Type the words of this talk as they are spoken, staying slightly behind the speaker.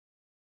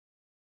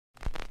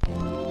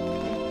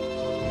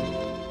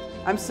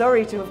I'm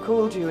sorry to have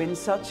called you in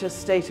such a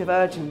state of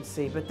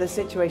urgency, but the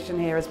situation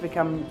here has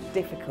become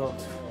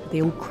difficult.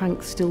 The old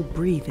crank's still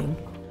breathing.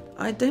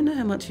 I don't know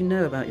how much you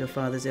know about your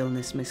father's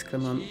illness, Miss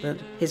Clemonte, but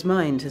his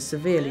mind has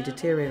severely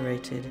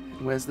deteriorated.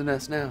 Where's the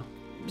nurse now?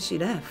 She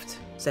left,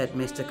 said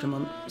Mr.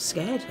 Clemonte.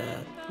 Scared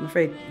her. I'm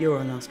afraid you're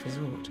a last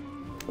resort.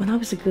 When I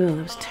was a girl,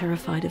 I was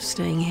terrified of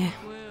staying here.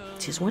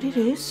 It is what it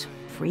is.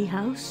 Free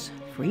house,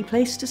 free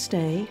place to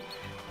stay,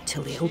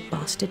 till the old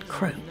bastard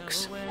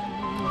croaks.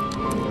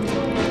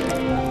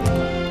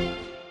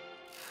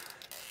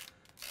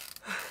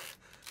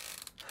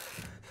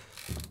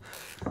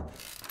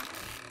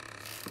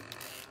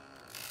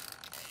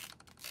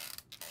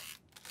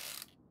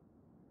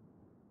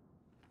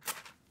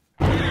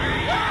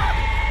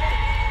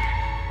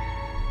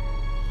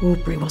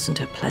 Aubrey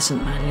wasn't a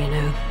pleasant man, you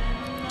know.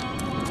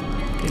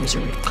 He was a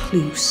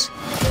recluse.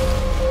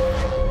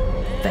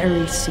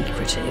 Very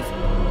secretive,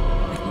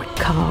 with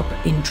macabre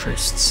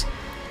interests.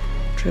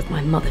 Drove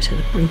my mother to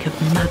the brink of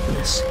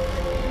madness.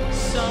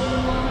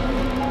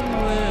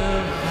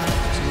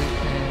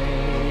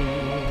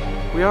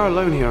 We are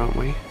alone here, aren't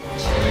we?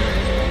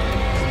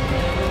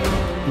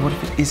 What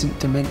if it isn't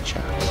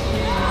dementia?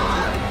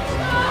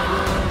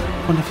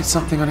 What if it's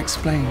something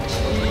unexplained?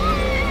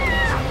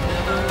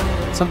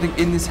 Something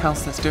in this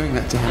house that's doing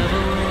that to him.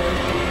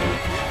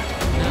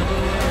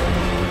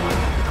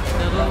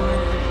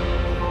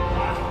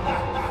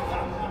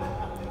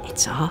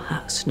 It's our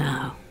house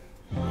now.